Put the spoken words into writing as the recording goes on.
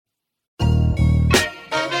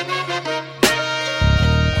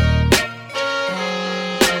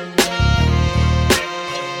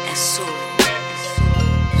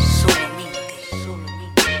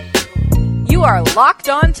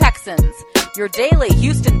Locked On Texans, your daily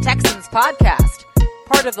Houston Texans podcast.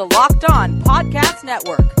 Part of the Locked On Podcast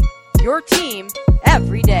Network, your team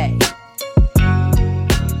every day.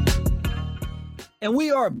 And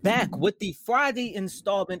we are back with the Friday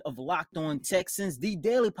installment of Locked On Texans, the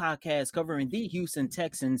daily podcast covering the Houston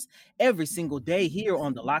Texans every single day here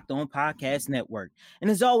on the Locked On Podcast Network.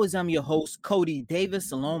 And as always, I'm your host, Cody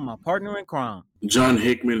Davis, along my partner in crime, John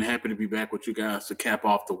Hickman. Happy to be back with you guys to cap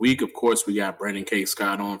off the week. Of course, we got Brandon K.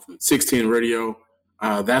 Scott on from 610 Radio.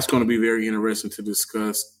 That's going to be very interesting to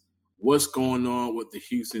discuss what's going on with the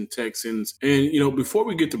Houston Texans. And, before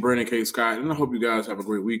we get to Brandon K. Scott, and I hope you guys have a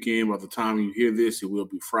great weekend. By the time you hear this, it will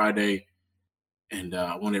be Friday. And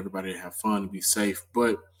I want everybody to have fun and be safe.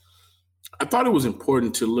 But I thought it was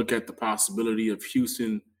important to look at the possibility of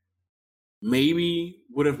Houston maybe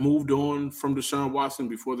would have moved on from Deshaun Watson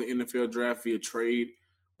before the NFL draft via trade,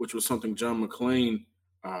 which was something John McClain,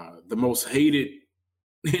 the most hated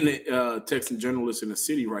Texan journalist in the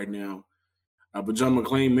city right now. But John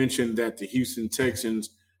McClain mentioned that the Houston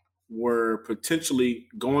Texans were potentially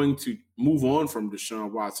going to move on from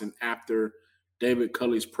Deshaun Watson after David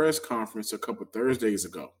Culley's press conference a couple Thursdays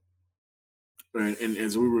ago. And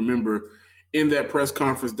as we remember, in that press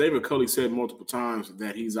conference, David Culley said multiple times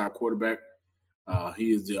that he's our quarterback.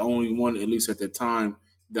 He is the only one, at least at that time,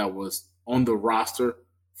 that was on the roster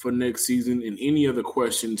for next season. And any other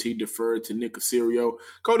questions, he deferred to Nick Caserio.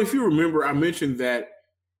 Cody, if you remember, I mentioned that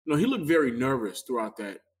he looked very nervous throughout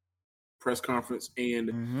that press conference.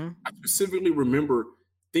 And I specifically remember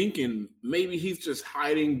thinking maybe he's just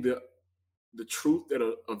hiding the truth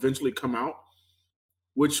that'll eventually come out,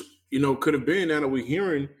 which, could have been now that we're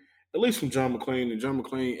hearing, at least from John McClain. And John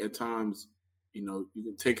McClain at times, you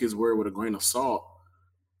can take his word with a grain of salt.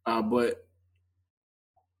 But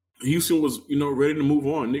Houston was, ready to move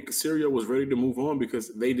on. Nick Caserio was ready to move on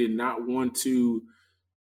because they did not want to,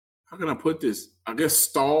 how can I put this? I guess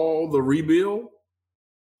stall the rebuild,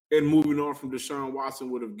 and moving on from Deshaun Watson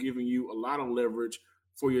would have given you a lot of leverage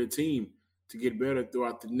for your team to get better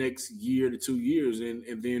throughout the next year to 2 years.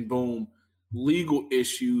 And then, boom, legal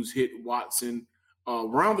issues hit Watson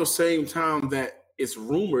around the same time that it's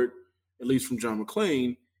rumored, at least from John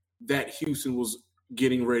McClain, that Houston was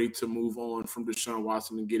getting ready to move on from Deshaun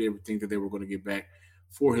Watson and get everything that they were going to get back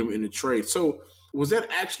for him in the trade. So was that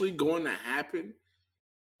actually going to happen?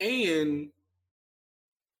 And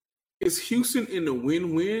is Houston in the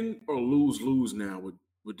win-win or lose-lose now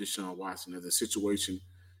with Deshaun Watson as a situation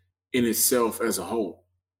in itself as a whole?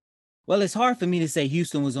 Well, it's hard for me to say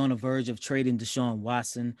Houston was on the verge of trading Deshaun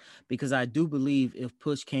Watson because I do believe if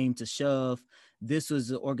push came to shove, this was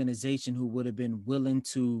an organization who would have been willing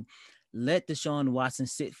to let Deshaun Watson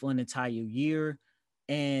sit for an entire year.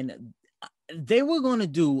 And they were going to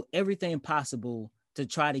do everything possible to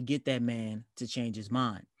try to get that man to change his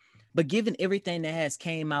mind. But given everything that has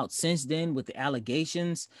came out since then with the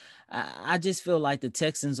allegations, I just feel like the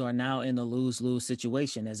Texans are now in a lose-lose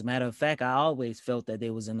situation. As a matter of fact, I always felt that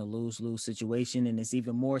they was in a lose-lose situation, and it's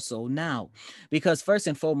even more so now. Because first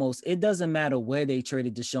and foremost, it doesn't matter where they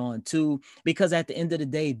traded Deshaun to, because at the end of the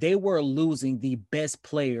day, they were losing the best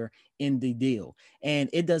player in the deal. And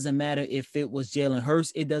it doesn't matter if it was Jalen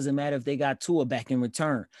Hurts. It doesn't matter if they got Tua back in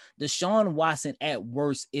return. Deshaun Watson at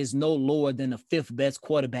worst is no lower than the fifth best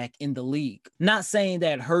quarterback in the league. Not saying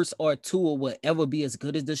that Hurts or Tua will ever be as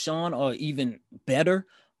good as Deshaun or even better,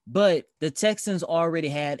 but the Texans already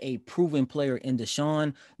had a proven player in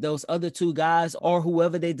Deshaun. Those other two guys, or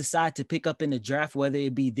whoever they decide to pick up in the draft, whether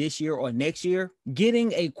it be this year or next year,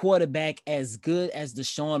 getting a quarterback as good as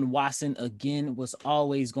Deshaun Watson again was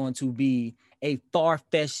always going to be a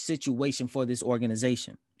far-fetched situation for this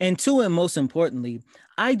organization. And two, and most importantly,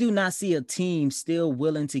 I do not see a team still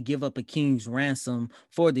willing to give up a king's ransom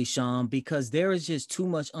for Deshaun because there is just too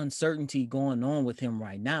much uncertainty going on with him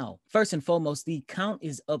right now. First and foremost, the count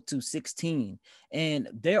is up to 16, and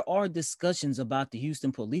there are discussions about the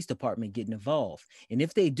Houston Police Department getting involved. And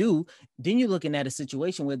if they do, then you're looking at a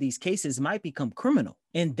situation where these cases might become criminal.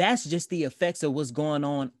 And that's just the effects of what's going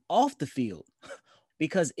on off the field.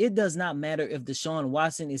 Because it does not matter if Deshaun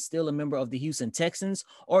Watson is still a member of the Houston Texans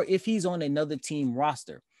or if he's on another team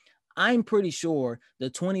roster. I'm pretty sure the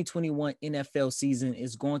 2021 NFL season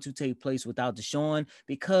is going to take place without Deshaun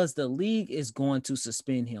because the league is going to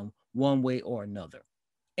suspend him one way or another.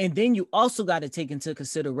 And then you also got to take into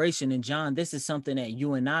consideration, and John, this is something that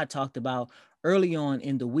you and I talked about early on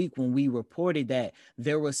in the week when we reported that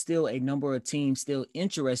there was still a number of teams still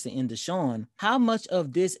interested in Deshaun. How much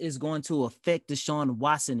of this is going to affect Deshaun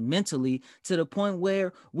Watson mentally to the point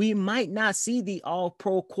where we might not see the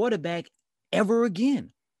all-pro quarterback ever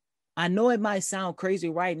again? I know it might sound crazy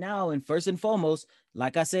right now, and first and foremost,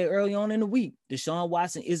 like I said early on in the week, Deshaun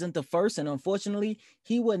Watson isn't the first, and unfortunately,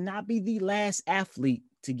 he would not be the last athlete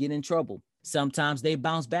to get in trouble. Sometimes they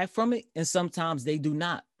bounce back from it, and sometimes they do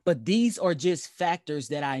not. But these are just factors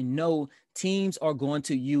that I know teams are going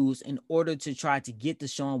to use in order to try to get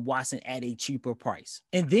Deshaun Watson at a cheaper price.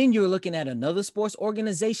 And then you're looking at another sports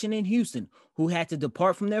organization in Houston who had to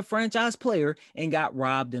depart from their franchise player and got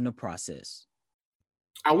robbed in the process.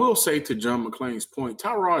 I will say, to John McClain's point,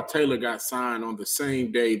 Tyrod Taylor got signed on the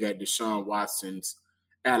same day that Deshaun Watson's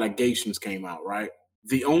allegations came out, right?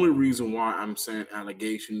 The only reason why I'm saying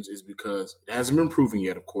allegations is because it hasn't been proven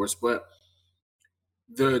yet, of course, but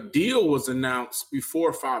the deal was announced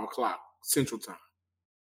before 5 o'clock Central Time.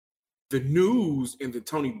 The news in the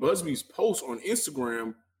Tony Busby's post on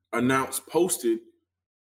Instagram posted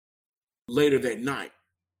later that night.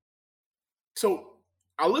 So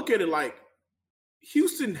I look at it like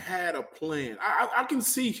Houston had a plan. I can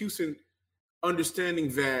see Houston understanding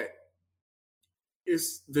that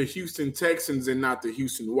it's the Houston Texans and not the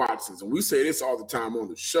Houston Watsons. And we say this all the time on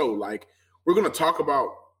the show. Like, we're going to talk about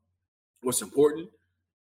what's important.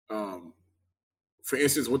 For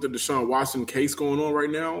instance, with the Deshaun Watson case going on right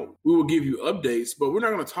now, we will give you updates, but we're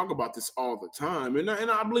not going to talk about this all the time. And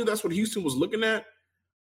I believe that's what Houston was looking at.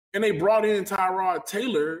 And they brought in Tyrod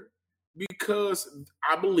Taylor because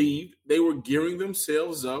I believe they were gearing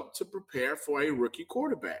themselves up to prepare for a rookie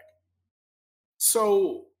quarterback.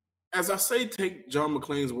 So, as I say, take John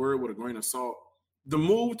McClain's word with a grain of salt. The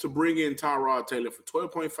move to bring in Tyrod Taylor for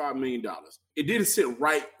 $12.5 million, it didn't sit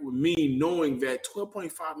right with me knowing that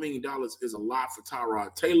 $12.5 million is a lot for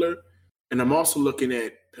Tyrod Taylor. And I'm also looking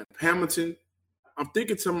at Pep Hamilton. I'm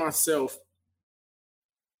thinking to myself,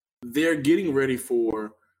 they're getting ready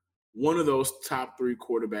for one of those top 3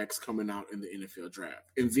 quarterbacks coming out in the NFL draft.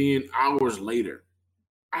 And then hours later,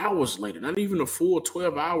 not even a full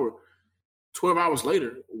 12 hours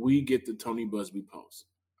later, we get the Tony Busby post.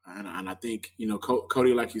 And I think,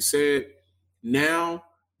 Cody, like you said, now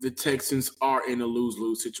the Texans are in a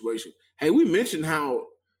lose-lose situation. Hey, we mentioned how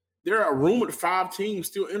there are rumored 5 teams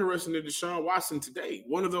still interested in Deshaun Watson today.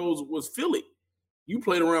 One of those was Philly. You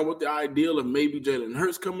played around with the idea of maybe Jalen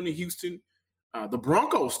Hurts coming to Houston. The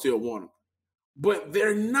Broncos still want him. But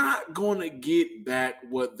they're not going to get back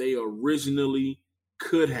what they originally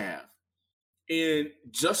could have. And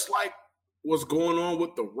just like what's going on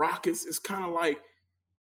with the Rockets, it's kind of like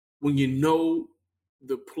when you know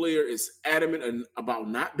the player is adamant about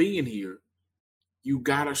not being here, you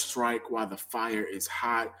got to strike while the fire is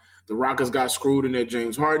hot. The Rockets got screwed in that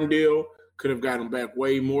James Harden deal. Could have gotten back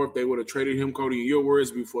way more if they would have traded him, Cody, in your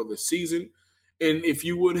words, before the season. And if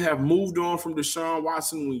you would have moved on from Deshaun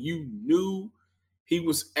Watson when you knew he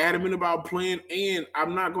was adamant about playing, and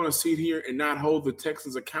I'm not going to sit here and not hold the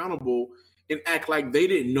Texans accountable and act like they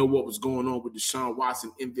didn't know what was going on with Deshaun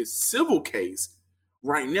Watson in this civil case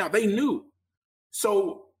right now. They knew.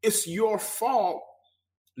 So it's your fault,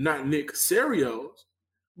 not Nick Casario's,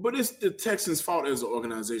 but it's the Texans' fault as an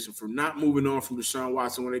organization for not moving on from Deshaun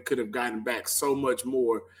Watson when they could have gotten back so much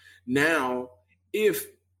more. Now, if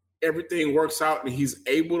everything works out and he's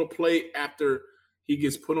able to play after he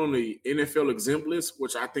gets put on the NFL exempt list,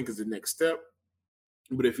 which I think is the next step,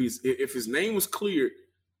 but if his name was cleared,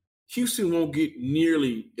 Houston won't get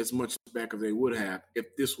nearly as much back as they would have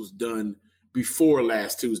if this was done before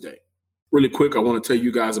last Tuesday. Really quick, I want to tell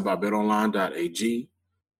you guys about betonline.ag.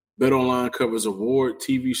 BetOnline covers award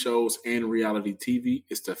TV shows and reality TV.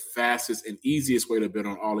 It's the fastest and easiest way to bet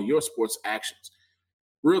on all of your sports actions.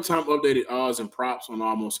 Real-time updated odds and props on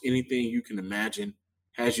almost anything you can imagine.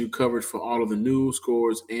 Has you covered for all of the news,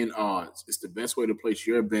 scores, and odds. It's the best way to place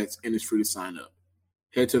your bets, and it's free to sign up.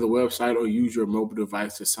 Head to the website or use your mobile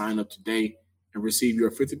device to sign up today and receive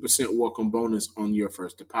your 50% welcome bonus on your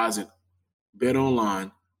first deposit. Bet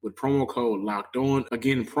online with promo code Locked On.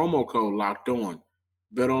 Again, promo code Locked On.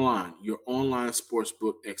 Bet online, your online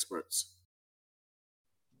sportsbook experts.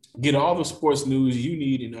 Get all the sports news you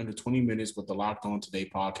need in under 20 minutes with the Locked On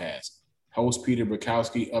Today podcast. Host Peter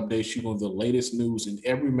Bukowski updates you on the latest news in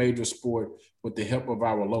every major sport with the help of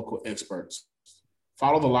our local experts.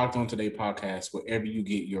 Follow the Locked On Today podcast wherever you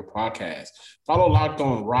get your podcast. Follow Locked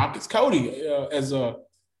On Rockets. Cody, as a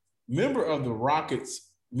member of the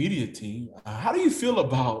Rockets media team, how do you feel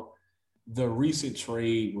about the recent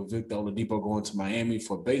trade with Victor Oladipo going to Miami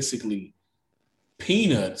for basically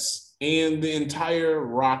peanuts and the entire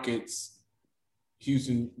Rockets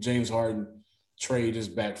Houston James Harden trade is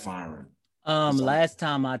backfiring? Last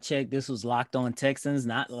time I checked, this was Locked On Texans,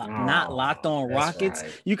 not Locked On Rockets.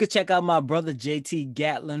 Right. You could check out my brother JT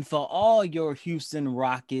Gatlin for all your Houston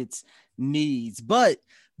Rockets needs. But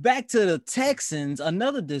Back to the Texans,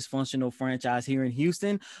 another dysfunctional franchise here in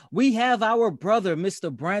Houston. We have our brother,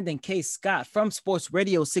 Mr. Brandon K. Scott from Sports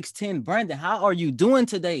Radio 610. Brandon, how are you doing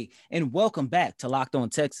today? And welcome back to Locked On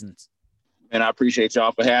Texans. And I appreciate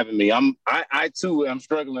y'all for having me. I too am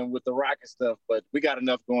struggling with the Rocket stuff, but we got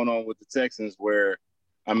enough going on with the Texans where,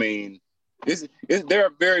 I mean, there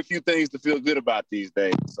are very few things to feel good about these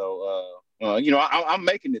days. So, I'm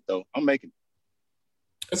making it though. I'm making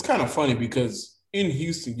it. It's kind of funny because in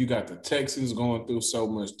Houston, you got the Texans going through so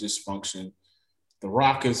much dysfunction, the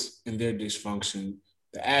Rockets and their dysfunction,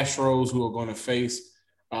 the Astros who are going to face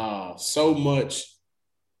so much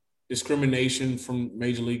discrimination from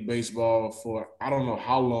Major League Baseball for I don't know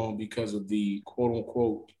how long because of the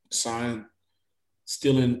quote-unquote sign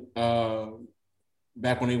stealing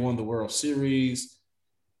back when they won the World Series.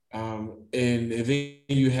 And then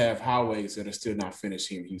you have highways that are still not finished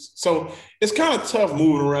here in Houston. So it's kind of tough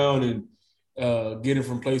moving around and getting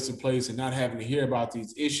from place to place and not having to hear about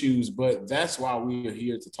these issues. But that's why we are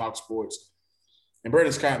here to talk sports. And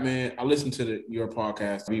Brandon Scott, man, I listened to your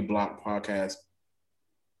podcast, The Block Podcast.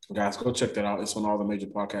 Guys, go check that out. It's on all the major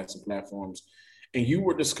podcasting platforms. And you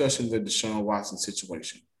were discussing the Deshaun Watson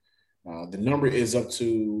situation. The number is up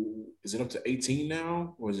to 18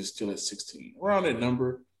 now, or is it still at 16? Around that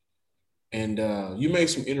number. And you made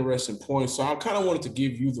some interesting points. So I kind of wanted to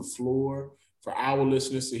give you the floor for our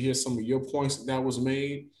listeners to hear some of your points that was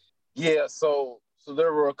made. Yeah, so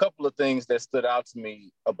there were a couple of things that stood out to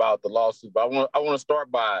me about the lawsuit, but I want to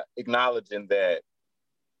start by acknowledging that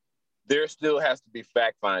there still has to be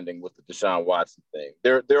fact-finding with the Deshaun Watson thing.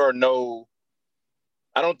 There are no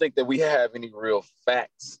 – I don't think that we have any real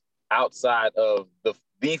facts outside of the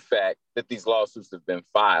fact that these lawsuits have been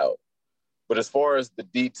filed. But as far as the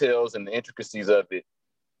details and the intricacies of it,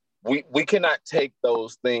 we cannot take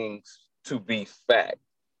those things to be fact.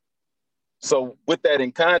 So with that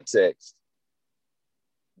in context,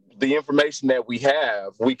 the information that we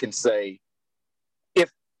have, we can say,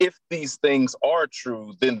 if these things are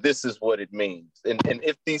true, then this is what it means. And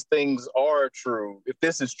if these things are true, if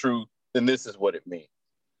this is true, then this is what it means.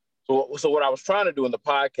 So what I was trying to do in the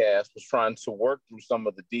podcast was trying to work through some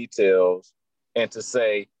of the details and to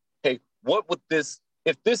say, hey, what would this,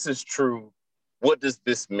 if this is true, what does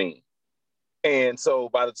this mean? And so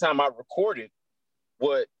by the time I recorded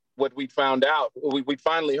what we found out, we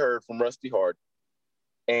finally heard from Rusty Hart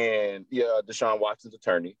and Deshaun Watson's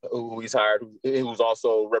attorney, who he's hired, who's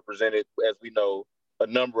also represented, as we know, a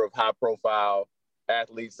number of high-profile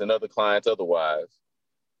athletes and other clients otherwise.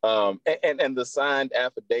 And the signed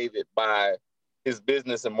affidavit by his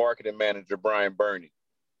business and marketing manager, Brian Burney,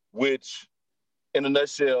 which in a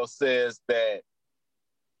nutshell says that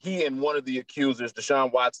he and one of the accusers,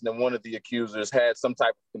 Deshaun Watson and one of the accusers, had some type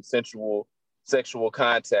of consensual sexual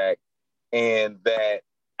contact, and that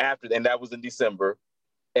was in December,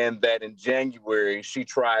 and that in January, she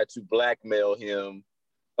tried to blackmail him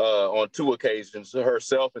on 2 occasions,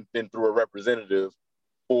 herself and then through a representative,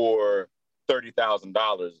 for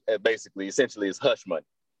 $30,000, basically, essentially as hush money.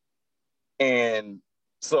 And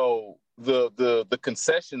so the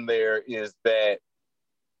concession there is that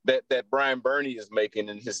Brian Burney is making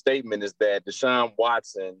in his statement is that Deshaun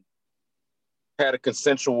Watson had a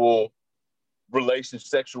consensual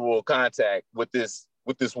sexual contact with this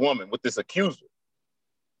woman, with this accuser.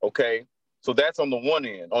 Okay, so that's on the one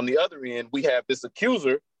end. On the other end, we have this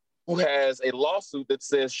accuser who has a lawsuit that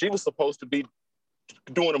says she was supposed to be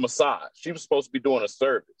doing a massage. She was supposed to be doing a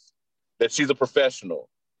service, that she's a professional,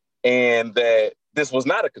 and that this was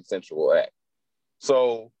not a consensual act.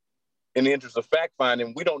 So in the interest of fact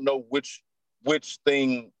finding, we don't know which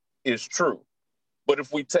thing is true. But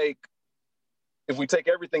if we take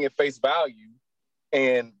everything at face value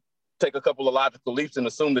and take a couple of logical leaps and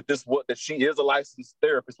assume that she is a licensed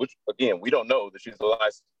therapist, which again, we don't know that she's a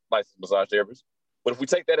licensed massage therapist. But if we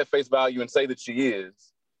take that at face value and say that she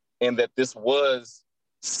is, and that this was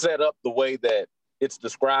set up the way that it's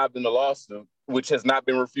described in the lawsuit, which has not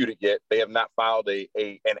been refuted yet, they have not filed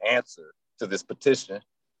an answer to this petition.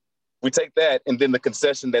 We take that and then the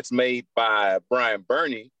concession that's made by Brian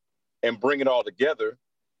Burney and bring it all together,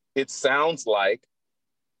 it sounds like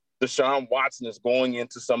Deshaun Watson is going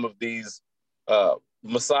into some of these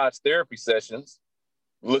massage therapy sessions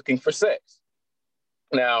looking for sex.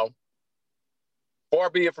 Now,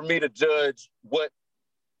 far be it for me to judge what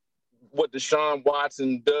Deshaun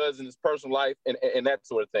Watson does in his personal life and that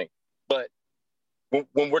sort of thing. But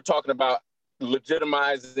when we're talking about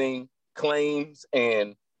legitimizing claims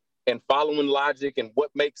and following logic and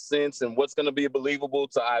what makes sense and what's going to be believable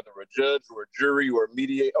to either a judge or a jury or a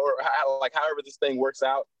mediator or however this thing works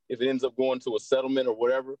out, if it ends up going to a settlement or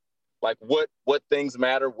whatever, like what things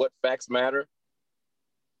matter, what facts matter,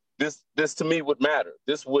 this to me would matter.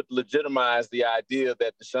 This would legitimize the idea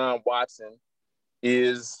that Deshaun Watson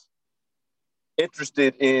is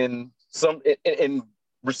interested in in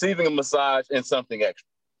receiving a massage and something extra.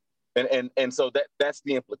 And so that's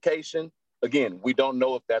the implication. Again, we don't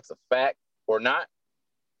know if that's a fact or not,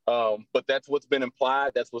 but that's what's been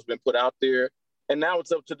implied. That's what's been put out there. And now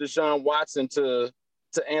it's up to Deshaun Watson to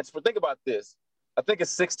answer. Think about this. I think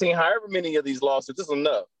it's 16, however many of these lawsuits, this is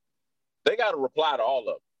enough. They got to reply to all of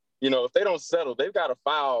them. You know, if they don't settle, they've got to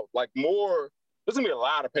file like more. There's going to be a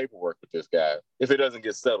lot of paperwork with this guy if it doesn't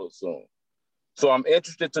get settled soon. So I'm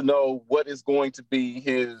interested to know what is going to be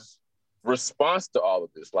his response to all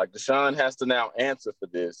of this. Like Deshaun has to now answer for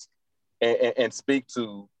this and speak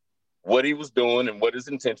to what he was doing and what his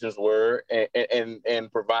intentions were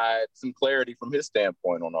and provide some clarity from his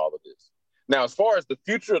standpoint on all of this. Now, as far as the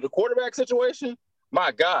future of the quarterback situation,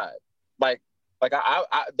 my God, that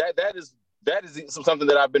is something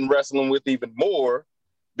that I've been wrestling with even more,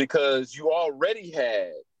 because you already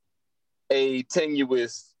had a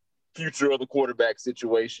tenuous future of the quarterback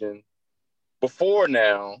situation before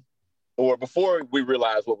now, or before we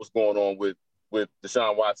realized what was going on with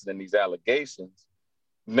Deshaun Watson and these allegations.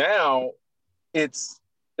 Now it's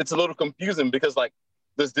a little confusing because, like,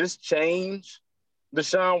 does this change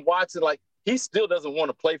Deshaun Watson? Like, he still doesn't want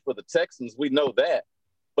to play for the Texans. We know that.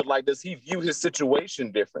 But, like, does he view his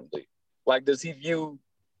situation differently? Like, does he view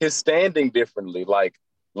his standing differently? Like,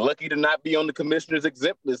 lucky to not be on the commissioner's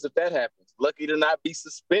exempt list if that happens. Lucky to not be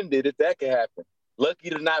suspended if that can happen. Lucky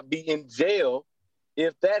to not be in jail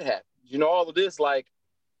if that happens. You know, all of this, like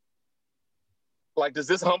does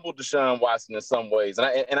this humble Deshaun Watson in some ways? And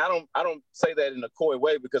I don't say that in a coy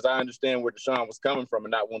way, because I understand where Deshaun was coming from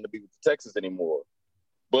and not wanting to be with the Texans anymore.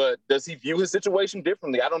 But does he view his situation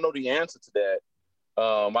differently? I don't know the answer to that.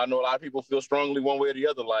 I know a lot of people feel strongly one way or the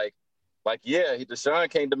other. Like, yeah, Deshaun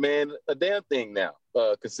can't demand a damn thing now,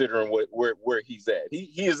 considering where he's at.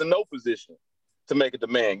 He is in no position to make a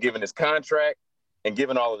demand, given his contract and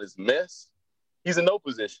given all of this mess. He's in no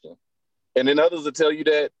position. And then others will tell you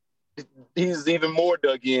that he's even more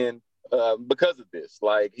dug in because of this.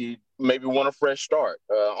 Like, he maybe want a fresh start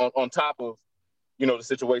on top of, you know, the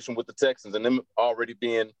situation with the Texans and them already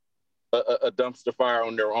being a dumpster fire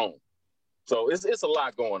on their own. So it's a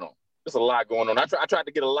lot going on. It's a lot going on. I tried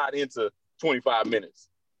to get a lot into 25 minutes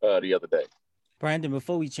the other day. Brandon,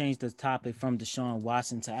 before we change the topic from Deshaun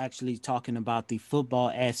Watson to actually talking about the football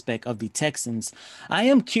aspect of the Texans, I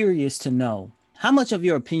am curious to know how much of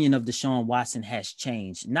your opinion of Deshaun Watson has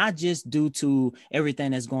changed, not just due to everything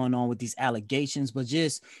that's going on with these allegations, but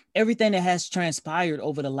just everything that has transpired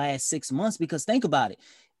over the last 6 months. Because think about it.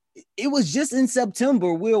 It was just in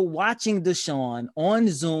September, we were watching Deshaun on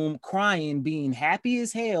Zoom crying, being happy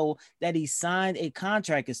as hell that he signed a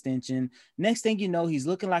contract extension. Next thing you know, he's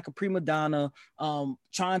looking like a prima donna,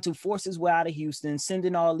 trying to force his way out of Houston,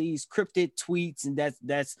 sending all these cryptic tweets, and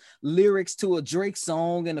that's lyrics to a Drake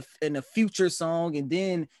song and a Future song. And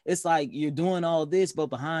then it's like you're doing all this, but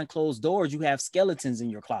behind closed doors, you have skeletons in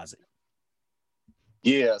your closet.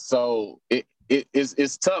 Yeah, so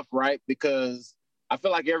it's tough, right? Because I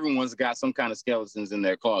feel like everyone's got some kind of skeletons in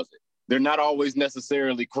their closet. They're not always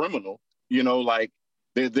necessarily criminal, you know, like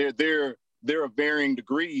they're of varying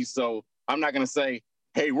degrees. So I'm not going to say,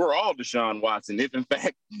 hey, we're all Deshaun Watson, if in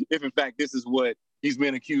fact this is what he's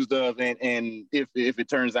been accused of, and if it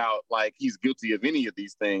turns out like he's guilty of any of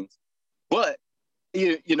these things. But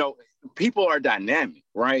you know, people are dynamic,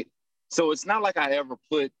 right? So it's not like I ever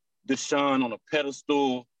put Deshaun on a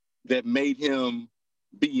pedestal that made him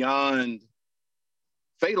beyond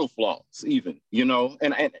fatal flaws, even, you know,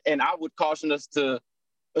 and I would caution us to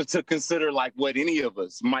consider like what any of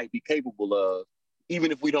us might be capable of,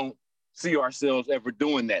 even if we don't see ourselves ever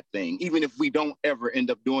doing that thing, even if we don't ever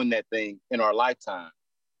end up doing that thing in our lifetime.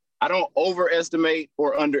 I don't overestimate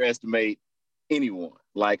or underestimate anyone.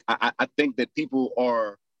 Like, I think that people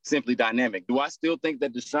are simply dynamic. Do I still think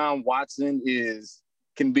that Deshaun Watson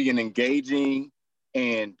can be an engaging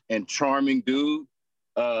and charming dude?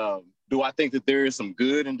 Do I think that there is some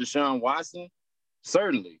good in Deshaun Watson?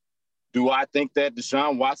 Certainly. Do I think that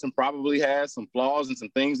Deshaun Watson probably has some flaws and some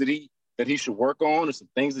things that he should work on, or some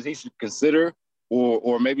things that he should consider,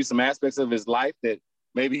 or maybe some aspects of his life that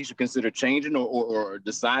maybe he should consider changing or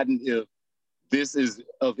deciding if this is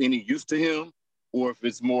of any use to him or if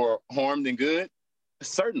it's more harm than good?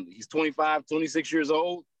 Certainly. He's 25, 26 years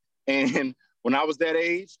old. And when I was that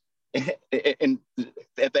age, and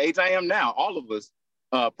at the age I am now, all of us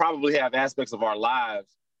probably have aspects of our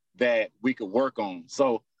lives that we could work on.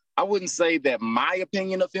 So I wouldn't say that my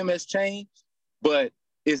opinion of him has changed, but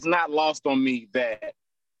it's not lost on me that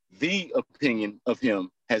the opinion of him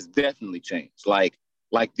has definitely changed. Like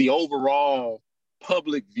the overall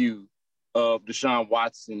public view of Deshaun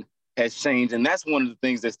Watson has changed. And that's one of the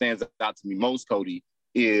things that stands out to me most, Cody,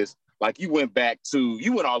 is like you went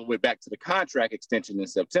all the way back to the contract extension in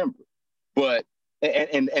September. But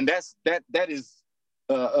and that is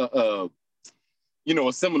a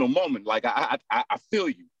seminal moment. Like I feel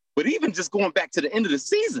you. But even just going back to the end of the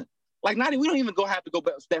season, like we don't even have to go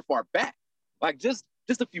back that far back. Like just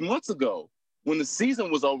a few months ago when the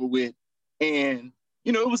season was over with, and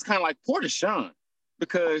it was kind of like poor Deshaun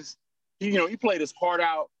because he played his heart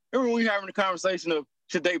out. Remember we were having a conversation of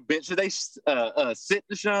should they sit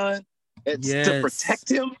Deshaun to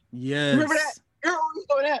protect him? Yes. Remember that?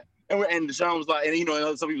 Remember that? And Deshaun was like, and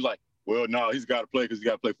some people was like, well, no, he's got to play because he's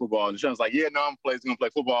got to play football. And Deshaun's like, yeah, no, he's going to play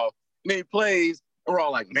football. And then he plays. And we're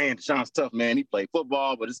all like, man, Deshaun's tough, man. He played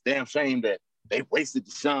football, but it's a damn shame that they wasted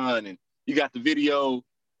Deshaun. And you got the video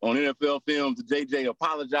on NFL Films of JJ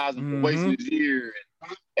apologizing for wasting his year.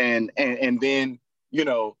 And then,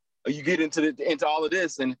 you get into all of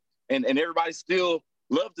this and everybody still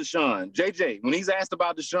loves Deshaun. JJ, when he's asked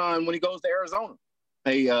about Deshaun when he goes to Arizona,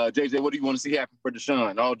 hey, JJ, what do you want to see happen for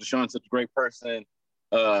Deshaun? Oh, Deshaun's such a great person.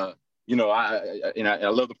 I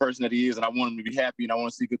love the person that he is, and I want him to be happy, and I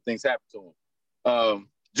want to see good things happen to him.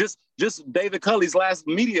 Just David Culley's last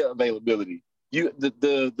media availability.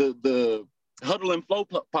 The Huddle and Flow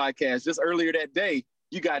podcast just earlier that day.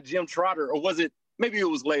 You got Jim Trotter, or maybe it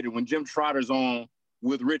was later when Jim Trotter's on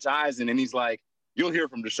with Rich Eisen, and he's like, "You'll hear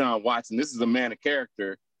from Deshaun Watson. This is a man of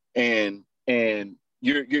character, and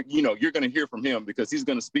you're going to hear from him because he's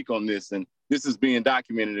going to speak on this, and this is being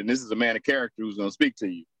documented, and this is a man of character who's going to speak to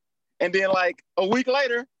you." And then like a week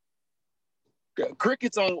later,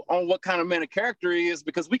 crickets on what kind of man of character he is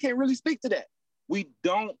because we can't really speak to that. We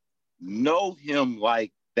don't know him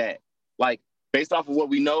like that. Like based off of what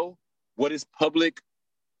we know, what his public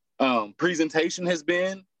presentation has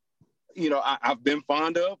been, I've been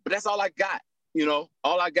fond of, but that's all I got.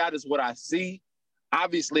 All I got is what I see.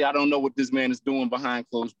 Obviously, I don't know what this man is doing behind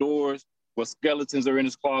closed doors, what skeletons are in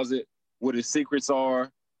his closet, what his secrets are,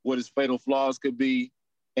 what his fatal flaws could be.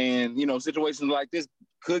 And, situations like this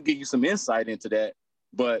could give you some insight into that.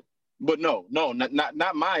 But no,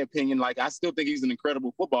 not my opinion. Like, I still think he's an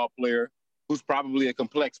incredible football player who's probably a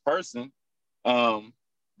complex person.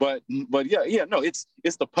 But yeah, no, it's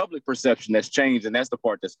the public perception that's changed, and that's the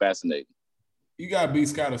part that's fascinating. You got B.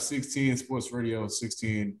 Scott of 16 Sports Radio,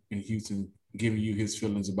 16 in Houston, giving you his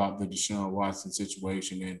feelings about the Deshaun Watson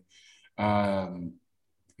situation. And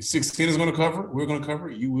 16 is going to cover it. We're going to cover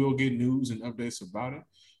it. You will get news and updates about it.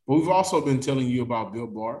 But we've also been telling you about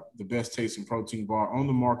Built Bar, the best tasting protein bar on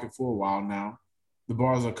the market for a while now. The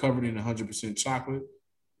bars are covered in 100% chocolate,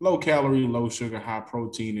 low calorie, low sugar, high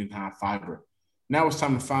protein, and high fiber. Now it's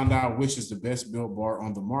time to find out which is the best Built Bar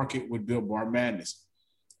on the market with Built Bar Madness.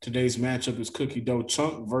 Today's matchup is Cookie Dough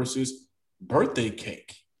Chunk versus Birthday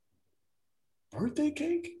Cake. Birthday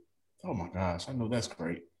Cake? Oh my gosh, I know that's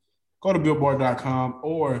great. Go to BuiltBar.com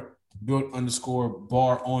or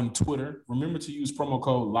Built_bar on Twitter. Remember to use promo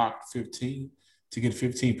code LOCKED15 to get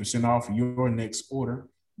 15% off your next order.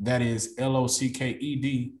 That is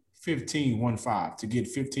LOCKED 1515 to get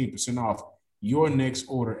 15% off your next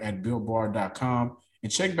order at BuiltBar.com.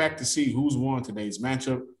 And check back to see who's won today's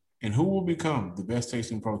matchup and who will become the best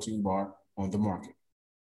tasting protein bar on the market.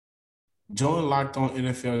 Join Locked On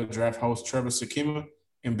NFL Draft host Trevor Sakima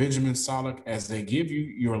and Benjamin Solak as they give you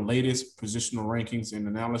your latest positional rankings and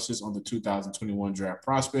analysis on the 2021 draft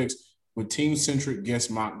prospects with team-centric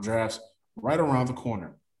guest mock drafts right around the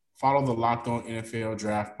corner. Follow the Locked On NFL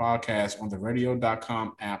Draft podcast on the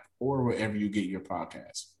radio.com app or wherever you get your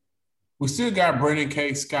podcasts. We still got Brandon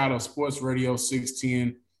K. Scott of Sports Radio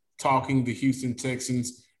 610 talking the Houston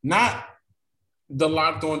Texans. Not the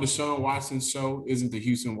Locked On Deshaun Watson show, isn't the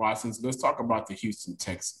Houston Watsons. Let's talk about the Houston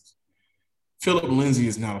Texans. Philip Lindsay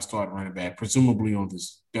is now a starting running back, presumably on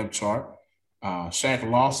this depth chart. Shaq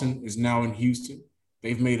Lawson is now in Houston.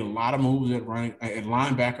 They've made a lot of moves at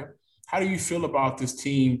linebacker. How do you feel about this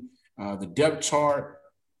team, the depth chart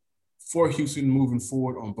for Houston moving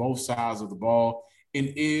forward on both sides of the ball?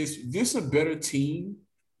 And is this a better team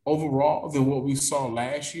overall than what we saw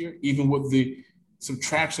last year, even with the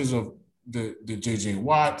subtractions of the J.J.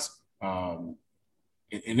 Watts and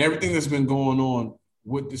everything that's been going on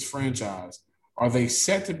with this franchise? Are they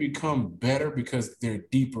set to become better because they're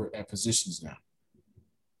deeper at positions now?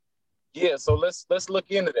 Yeah, so let's look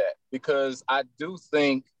into that because I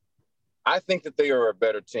think that they are a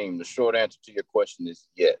better team. The short answer to your question is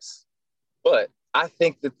yes. But I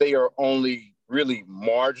think that they are only really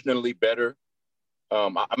marginally better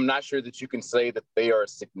I'm not sure that you can say that they are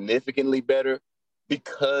significantly better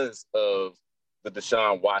because of the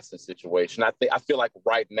Deshaun Watson situation. I feel like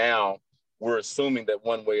right now we're assuming that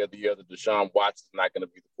one way or the other, Deshaun Watson is not going to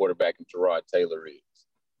be the quarterback and Tyrod Taylor is.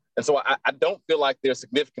 And so I don't feel like they're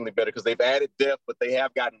significantly better because they've added depth, but they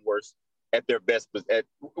have gotten worse at their best, at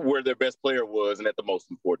where their best player was and at the most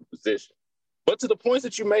important position. But to the points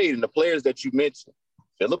that you made and the players that you mentioned,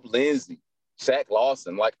 Philip Lindsay, Shaq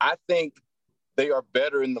Lawson, like I think they are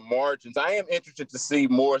better in the margins. I am interested to see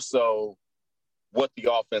more so what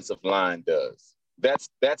the offensive line does. That's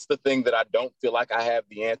the thing that I don't feel like I have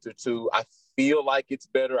the answer to. I feel like it's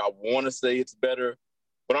better. I want to say it's better,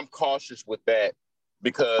 but I'm cautious with that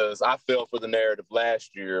because I fell for the narrative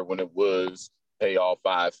last year when it was, hey, all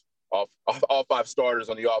five starters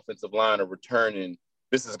on the offensive line are returning.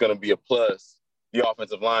 This is going to be a plus. The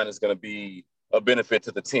offensive line is going to be a benefit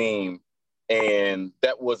to the team. And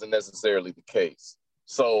that wasn't necessarily the case.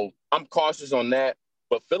 So I'm cautious on that.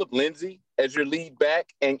 But Philip Lindsay, as your lead back,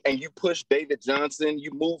 and you push David Johnson,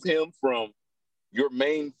 you move him from your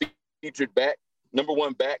main featured back, number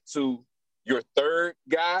one back, to your third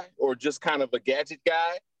guy, or just kind of a gadget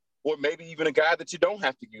guy, or maybe even a guy that you don't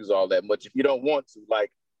have to use all that much if you don't want to.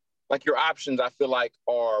 Like your options, I feel like,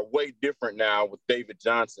 are way different now with David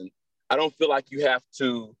Johnson. I don't feel like you have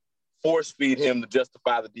to force feed him to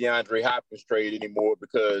justify the DeAndre Hopkins trade anymore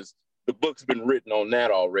because the book's been written on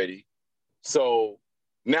that already. So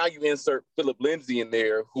now you insert Philip Lindsay in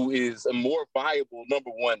there, who is a more viable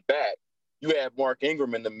number one back. You have Mark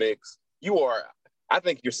Ingram in the mix. I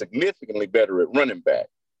think you're significantly better at running back.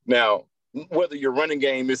 Now, whether your running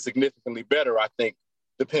game is significantly better, I think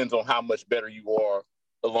depends on how much better you are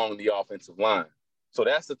along the offensive line. So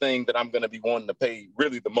that's the thing that I'm going to be wanting to pay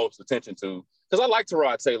really the most attention to, because I like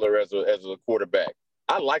Tyrod Taylor as a quarterback.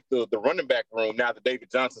 I like the running back room now that David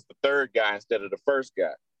Johnson's the third guy instead of the first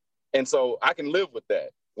guy. And so I can live with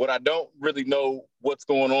that. What I don't really know what's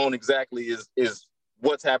going on exactly is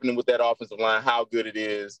what's happening with that offensive line, how good it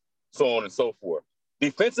is, so on and so forth.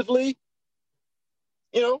 Defensively,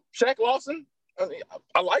 Shaq Lawson,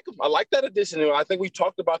 I like him. I like that addition. I think we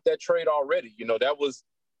talked about that trade already.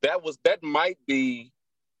 That might be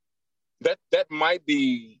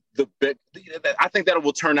the bet. I think that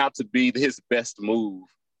will turn out to be his best move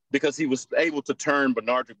because he was able to turn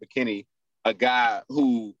Benardrick McKinney, a guy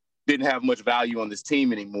who didn't have much value on this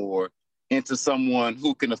team anymore, into someone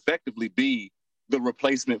who can effectively be the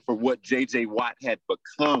replacement for what J.J. Watt had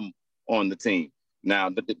become on the team. Now,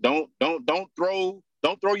 don't throw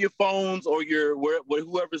your phones or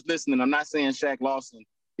whoever's listening. I'm not saying Shaq Lawson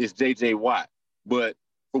is J.J. Watt, but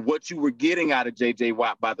for what you were getting out of J.J.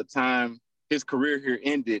 Watt by the time his career here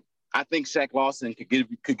ended, I think Shaq Lawson could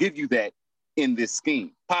give you that in this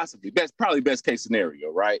scheme, possibly. That's probably best case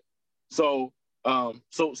scenario, right? So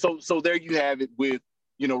there you have it with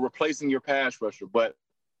replacing your pass rusher. But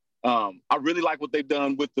I really like what they've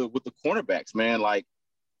done with the cornerbacks, man. Like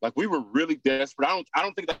we were really desperate. I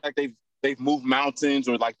don't think that they've moved mountains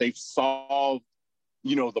or like they've solved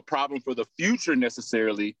the problem for the future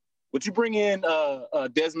necessarily. But you bring in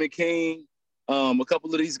Desmond King, a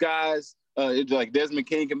couple of these guys. Like Desmond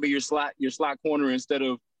King can be your slot corner instead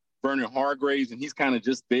of Vernon Hargreaves, and he's kind of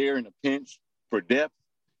just there in a pinch for depth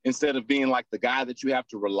instead of being like the guy that you have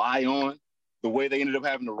to rely on. The way they ended up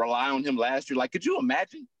having to rely on him last year, like, could you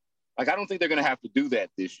imagine? Like, I don't think they're going to have to do that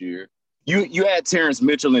this year. You add Terrence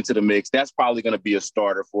Mitchell into the mix, that's probably going to be a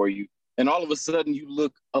starter for you, and all of a sudden you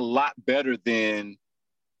look a lot better than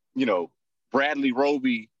Bradley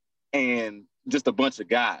Roby and just a bunch of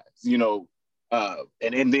guys, and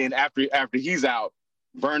then after he's out,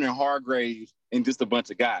 Vernon Hargreaves and just a bunch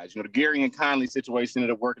of guys. The Gary and Conley situation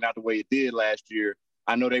ended up working out the way it did last year.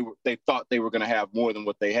 I know they thought they were going to have more than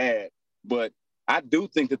what they had, but I do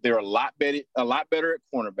think that they're a lot better at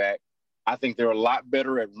cornerback. I think they're a lot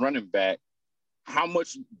better at running back. How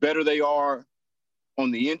much better they are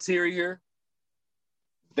on the interior,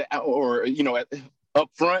 up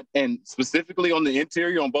front and specifically on the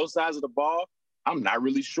interior on both sides of the ball, I'm not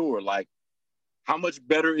really sure. Like, how much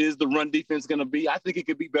better is the run defense going to be? I think it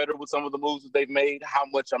could be better with some of the moves that they've made. How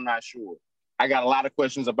much, I'm not sure. I got a lot of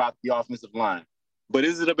questions about the offensive line. But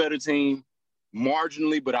is it a better team?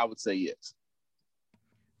 Marginally, but I would say yes.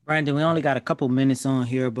 Brandon, we only got a couple minutes on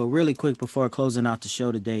here, but really quick before closing out the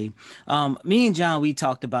show today, me and John, we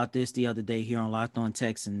talked about this the other day here on Locked On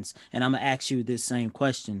Texans, and I'm going to ask you this same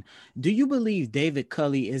question. Do you believe David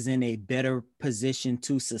Culley is in a better position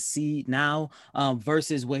to succeed now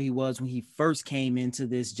versus where he was when he first came into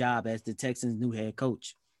this job as the Texans' new head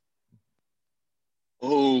coach?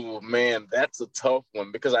 Oh, man, that's a tough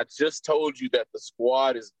one because I just told you that the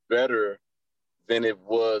squad is better than it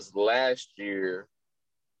was last year,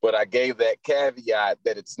 but I gave that caveat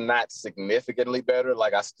that it's not significantly better.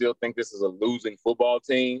 Like, I still think this is a losing football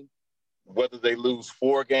team, whether they lose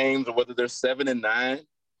 4 games or whether they're 7-9, I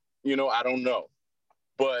don't know.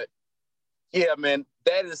 But yeah, man,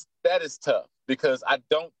 that is tough, because I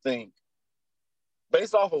don't think,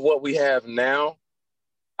 based off of what we have now,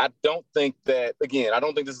 I don't think this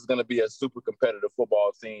is going to be a super competitive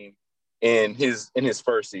football team in his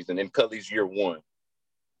first season, in Culley's year 1.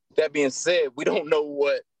 That being said, we don't know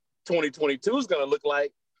what 2022 is going to look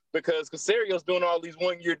like, because Casario's doing all these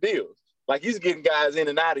 1-year deals. Like, he's getting guys in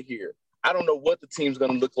and out of here. I don't know what the team's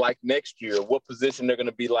going to look like next year, what position they're going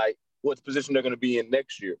to be like, what position they're going to be in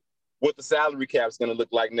next year, what the salary cap is going to look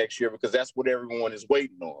like next year, because that's what everyone is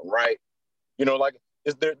waiting on, right?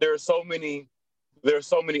 There are so many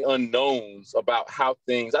unknowns about how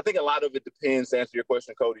things. I think a lot of it depends, to answer your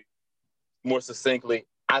question, Cody, more succinctly.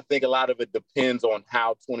 I think a lot of it depends on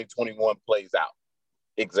how 2021 plays out.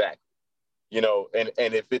 Exactly. And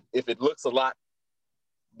if it looks a lot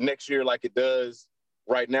next year like it does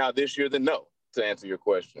right now this year, then no, to answer your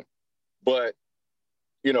question. But,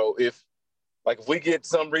 if we get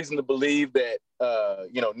some reason to believe that,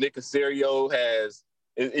 Nick Caserio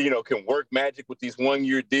can work magic with these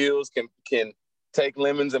 1-year deals, can take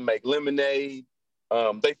lemons and make lemonade.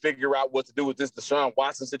 They figure out what to do with this Deshaun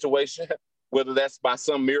Watson situation, whether that's by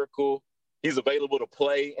some miracle he's available to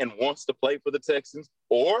play and wants to play for the Texans,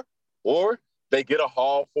 or they get a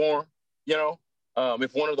haul for him.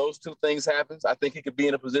 If one of those two things happens, I think he could be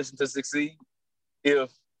in a position to succeed.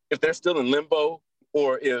 If they're still in limbo,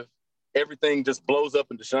 or if everything just blows up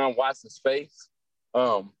in Deshaun Watson's face,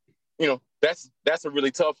 that's a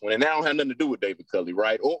really tough one. And that don't have nothing to do with David Culley,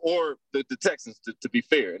 right? Or the Texans, to be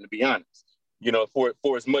fair and to be honest.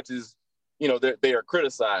 For as much as, they are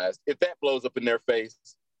criticized, if that blows up in their face,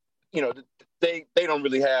 they don't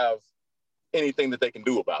really have anything that they can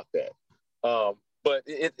do about that. But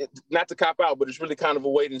it not to cop out, but it's really kind of a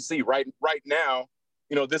wait and see. Right now,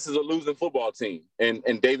 this is a losing football team,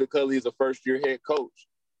 and David Culley is a first-year head coach.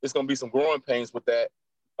 There's going to be some growing pains with that,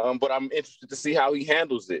 but I'm interested to see how he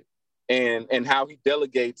handles it, and how he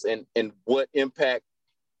delegates, and what impact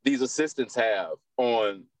these assistants have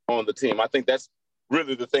on the team. I think that's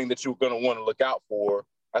really the thing that you're going to want to look out for.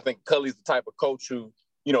 I think Culley's the type of coach who,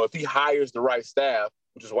 if he hires the right staff,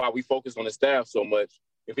 which is why we focus on the staff so much,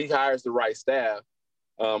 if he hires the right staff,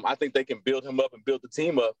 I think they can build him up and build the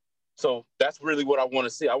team up. So that's really what I want to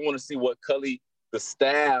see. I want to see what Culley, the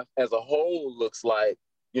staff as a whole, looks like.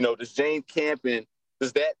 Does James Campen,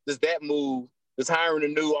 does that move, does hiring a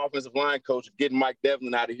new offensive line coach, getting Mike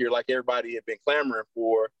Devlin out of here like everybody had been clamoring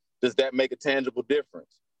for, does that make a tangible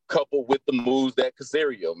difference? Coupled with the moves that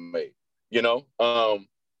Caserio made, all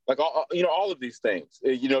of these things.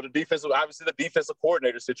 The defensive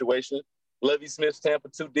coordinator situation, Lovie Smith's Tampa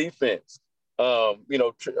 2 defense, a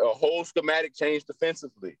whole schematic change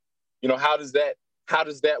defensively. How does that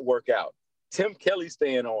work out? Tim Kelly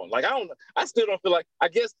staying on. I still don't feel like, I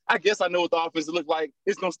guess I know what the offense look like.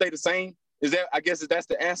 It's going to stay the same. That's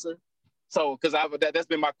the answer. So, because that's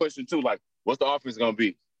been my question too. Like, what's the offense going to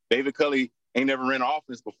be? David Culley ain't never ran an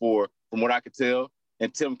offense before, from what I could tell.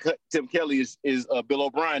 And Tim Kelly is a Bill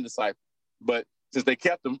O'Brien disciple. But since they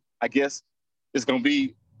kept him, I guess it's going to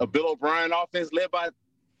be a Bill O'Brien offense led by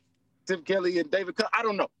Tim Kelly and David Culley. I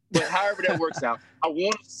don't know. But however that works out, I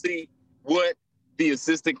want to see what the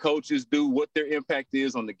assistant coaches do, what their impact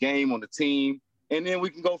is on the game, on the team. And then we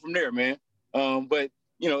can go from there, man. But,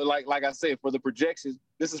 like I said, for the projections,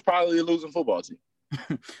 this is probably a losing football team.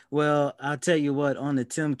 Well, I'll tell you what, on the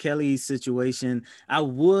Tim Kelly situation, I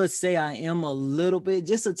would say I am a little bit,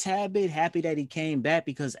 just a tad bit happy that he came back,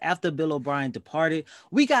 because after Bill O'Brien departed,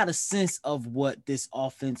 we got a sense of what this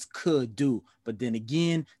offense could do. But then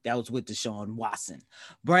again, that was with Deshaun Watson.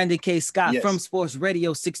 Brandon K. Scott from Sports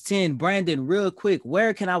Radio 610. Brandon, real quick,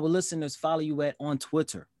 where can our listeners follow you at on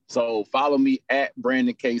Twitter? So follow me at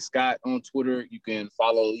Brandon K. Scott on Twitter. You can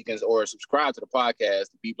or subscribe to the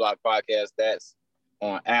podcast, the B Block Podcast. That's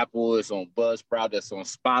on Apple, it's on Buzzsprout, that's on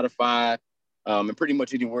Spotify, and pretty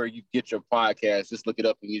much anywhere you get your podcast. Just look it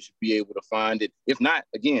up and you should be able to find it. If not,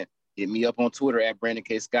 again, hit me up on Twitter at Brandon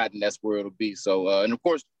K. Scott, and that's where it'll be. So, and of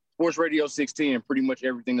course, Sports Radio 610, pretty much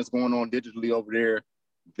everything that's going on digitally over there,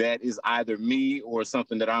 that is either me or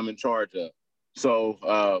something that I'm in charge of.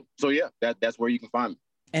 So yeah, that's where you can find me.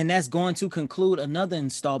 And that's going to conclude another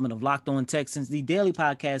installment of Locked On Texans, the daily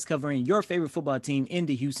podcast covering your favorite football team in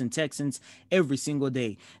the Houston Texans every single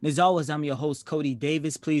day. And as always, I'm your host, Cody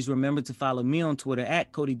Davis. Please remember to follow me on Twitter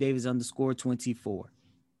at CodyDavis_24.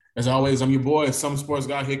 As always, I'm your boy, Some Sports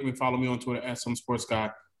Guy Hickman. Follow me on Twitter at Some Sports Guy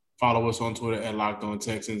Follow us on Twitter at Locked On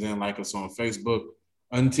Texans and like us on Facebook.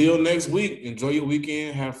 Until next week, enjoy your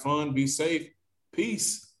weekend. Have fun. Be safe.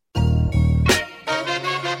 Peace.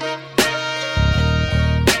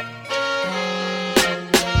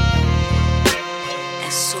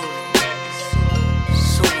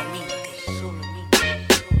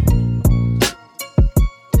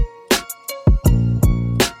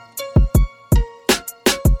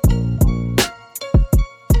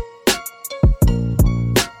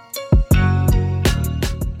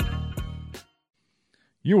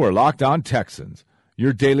 You are Locked On Texans,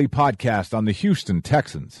 your daily podcast on the Houston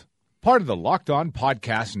Texans, part of the Locked On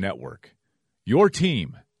Podcast Network, your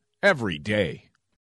team every day.